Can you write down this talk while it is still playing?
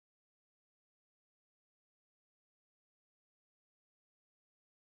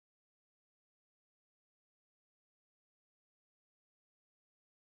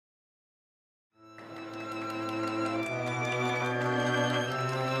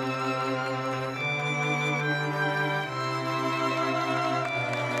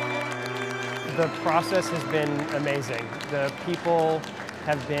The process has been amazing. The people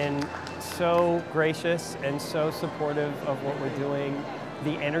have been so gracious and so supportive of what we're doing.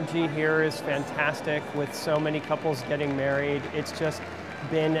 The energy here is fantastic with so many couples getting married. It's just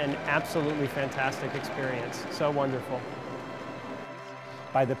been an absolutely fantastic experience. So wonderful.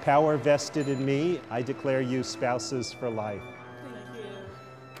 By the power vested in me, I declare you spouses for life.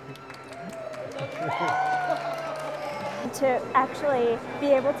 To actually be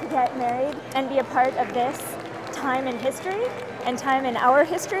able to get married and be a part of this time in history and time in our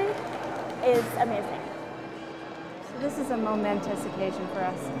history is amazing. So this is a momentous occasion for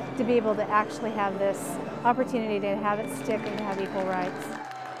us to be able to actually have this opportunity to have it stick and to have equal rights.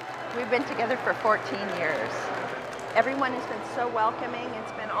 We've been together for 14 years. Everyone has been so welcoming.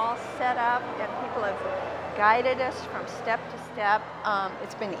 It's been all set up and people have guided us from step to step.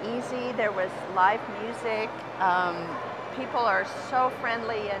 It's been easy. There was live music. People are so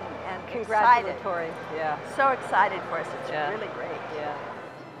friendly and congratulatory. Excited. Yeah. So excited for us. It's really great. Yeah.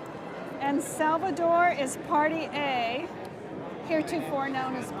 And Salvador is Party A, heretofore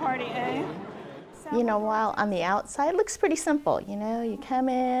known as Party A. You know, while on the outside it looks pretty simple. You know, you come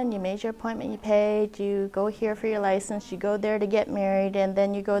in, you made your appointment, you paid, you go here for your license, you go there to get married, and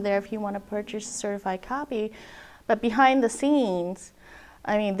then you go there if you want to purchase a certified copy. But behind the scenes,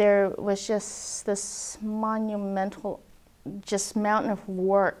 I mean, there was just this monumental mountain of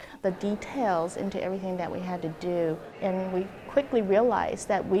work, the details into everything that we had to do. And we quickly realized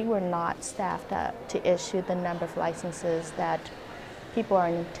that we were not staffed up to issue the number of licenses that people are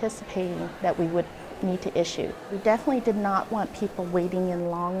anticipating that we would need to issue. We definitely did not want people waiting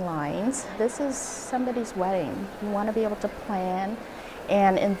in long lines. This is somebody's wedding. You want to be able to plan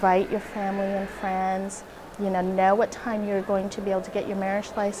and invite your family and friends. You know what time you're going to be able to get your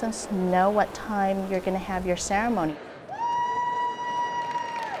marriage license, know what time you're going to have your ceremony.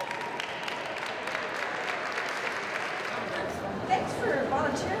 Thanks for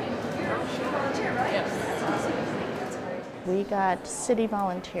volunteering. You're a volunteer, right? Yes. That's awesome. That's great. We got city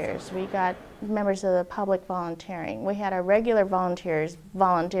volunteers, we got members of the public volunteering, we had our regular volunteers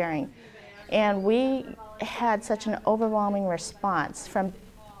volunteering, and we had such an overwhelming response from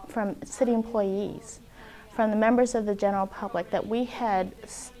city employees, from the members of the general public, that we had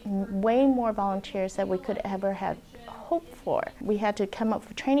way more volunteers than we could ever have hoped for. We had to come up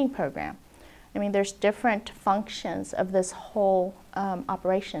with a training program. I mean, there's different functions of this whole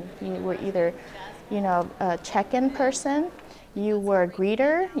operation. You were either, a check-in person, you were a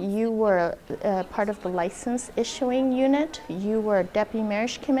greeter, you were part of the license issuing unit, you were a deputy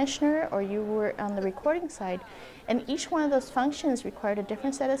marriage commissioner, or you were on the recording side. And each one of those functions required a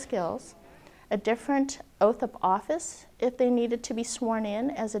different set of skills, a different oath of office if they needed to be sworn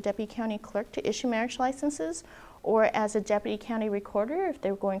in as a deputy county clerk to issue marriage licenses, or as a deputy county recorder if they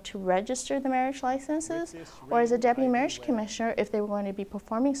were going to register the marriage licenses, or as a deputy marriage commissioner if they were going to be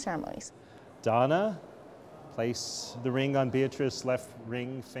performing ceremonies. Donna, place the ring on Beatrice's left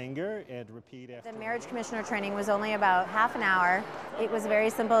ring finger and repeat after. The marriage commissioner training was only about half an hour. It was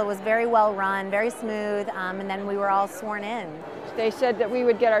very simple, it was very well run, very smooth, and then we were all sworn in. They said that we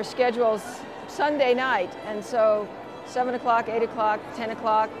would get our schedules Sunday night, and so 7 o'clock, 8 o'clock, 10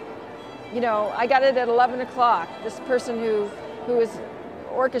 o'clock. I got it at 11 o'clock. This person who is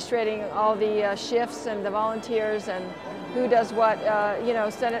orchestrating all the shifts and the volunteers and who does what,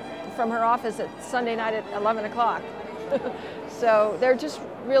 sent it from her office at Sunday night at 11 o'clock. So they're just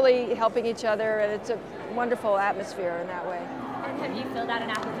really helping each other, and it's a wonderful atmosphere in that way. And have you filled out an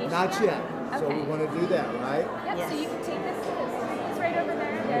application Not yet. Okay. So we want to do that, right? Yep, yes. So you can take this, it's right over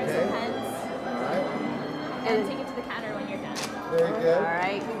there. There's some pens. All right. And take it to the counter when you're done. Very good. All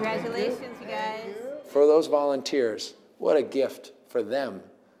right, congratulations, you guys. For those volunteers, what a gift for them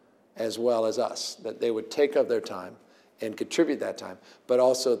as well as us, that they would take up their time and contribute that time, but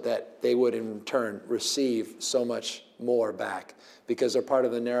also that they would in turn receive so much more back because they're part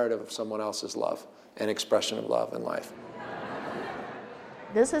of the narrative of someone else's love and expression of love in life.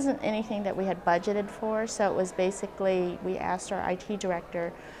 This isn't anything that we had budgeted for, so it was basically, we asked our IT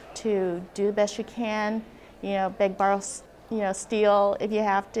director to do the best you can, beg, borrow, steal if you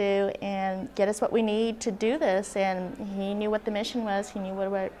have to, and get us what we need to do this. And he knew what the mission was, he knew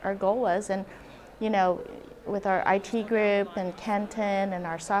what our goal was, and with our IT group and Kenton and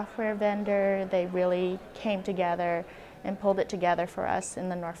our software vendor, they really came together and pulled it together for us in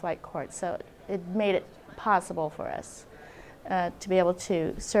the Northlight Court. So it made it possible for us to be able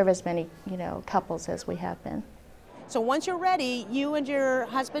to serve as many couples as we have been. So once you're ready, you and your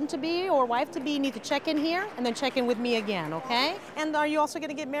husband-to-be or wife-to-be need to check in here and then check in with me again, okay? And are you also going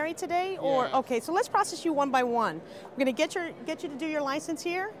to get married today? Or Yeah. okay, so let's process you one by one. We're going to get you to do your license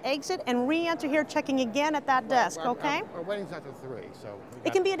here, exit, and re-enter here, checking again at that desk, okay? Our wedding's not till 3, so...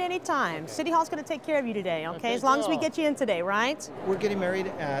 It can be at any time. Okay. City Hall's going to take care of you today, okay? Okay, As long as we cool. get you in today, right? We're getting married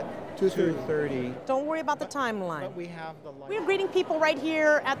at 2:30. Don't worry about the timeline. But we have the... We're greeting people right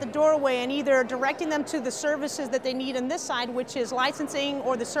here at the doorway and either directing them to the services that they need on this side, which is licensing,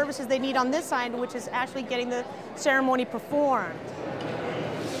 or the services they need on this side, which is actually getting the ceremony performed.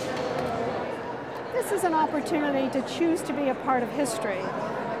 This is an opportunity to choose to be a part of history.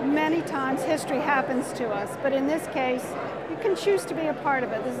 Many times history happens to us, but in this case, you can choose to be a part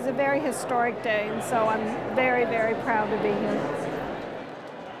of it. This is a very historic day, and so I'm very, very proud to be here.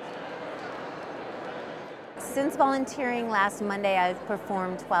 Since volunteering last Monday, I've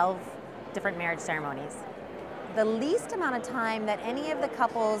performed 12 different marriage ceremonies. The least amount of time that any of the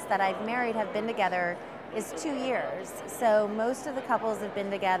couples that I've married have been together is 2 years. So most of the couples have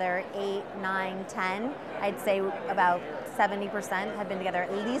been together 8, 9, 10. I'd say about 70% have been together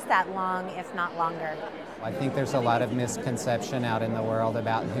at least that long, if not longer. I think there's a lot of misconception out in the world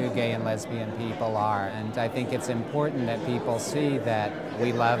about who gay and lesbian people are, and I think it's important that people see that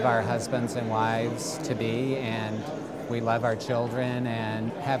we love our husbands and wives to be, and we love our children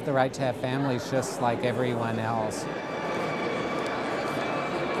and have the right to have families just like everyone else.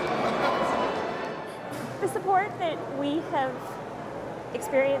 The support that we have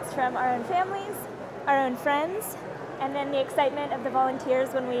experienced from our own families, our own friends, and then the excitement of the volunteers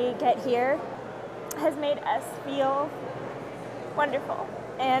when we get here has made us feel wonderful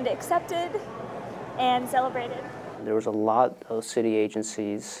and accepted and celebrated. There was a lot of city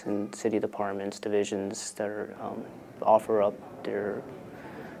agencies and city departments, divisions that offer up their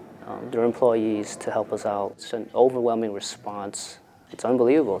employees to help us out. It's an overwhelming response. It's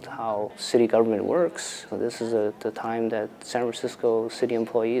unbelievable how city government works. So this is the time that San Francisco city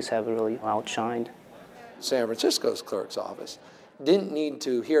employees have really outshined. San Francisco's clerk's office didn't need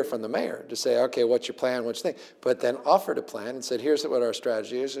to hear from the mayor to say, okay, what's your plan, what's your thing, but then offered a plan and said, here's what our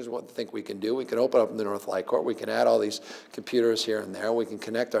strategy is, here's what I think we can do. We can open up the North Light Court, we can add all these computers here and there, we can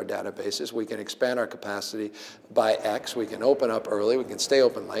connect our databases, we can expand our capacity by X, we can open up early, we can stay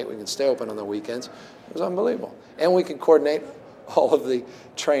open late, we can stay open on the weekends. It was unbelievable. And we can coordinate all of the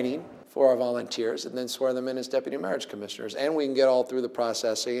training for our volunteers and then swear them in as deputy marriage commissioners. And we can get all through the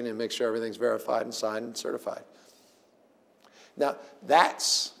processing and make sure everything's verified and signed and certified. Now,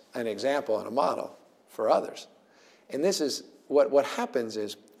 that's an example and a model for others. And this is what happens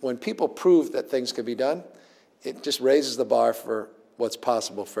is when people prove that things can be done, it just raises the bar for what's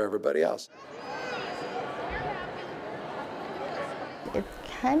possible for everybody else. It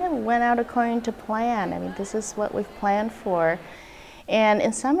kind of went out according to plan. I mean, this is what we've planned for. And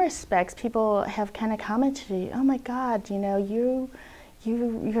in some respects, people have kind of commented, oh my God, you know,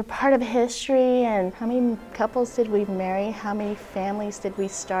 you're part of history, and how many couples did we marry, how many families did we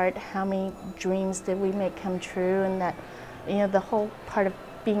start, how many dreams did we make come true, and that, you know, the whole part of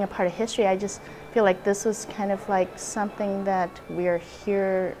being a part of history, I just feel like this was kind of like something that we're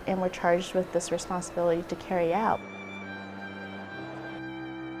here and we're charged with this responsibility to carry out.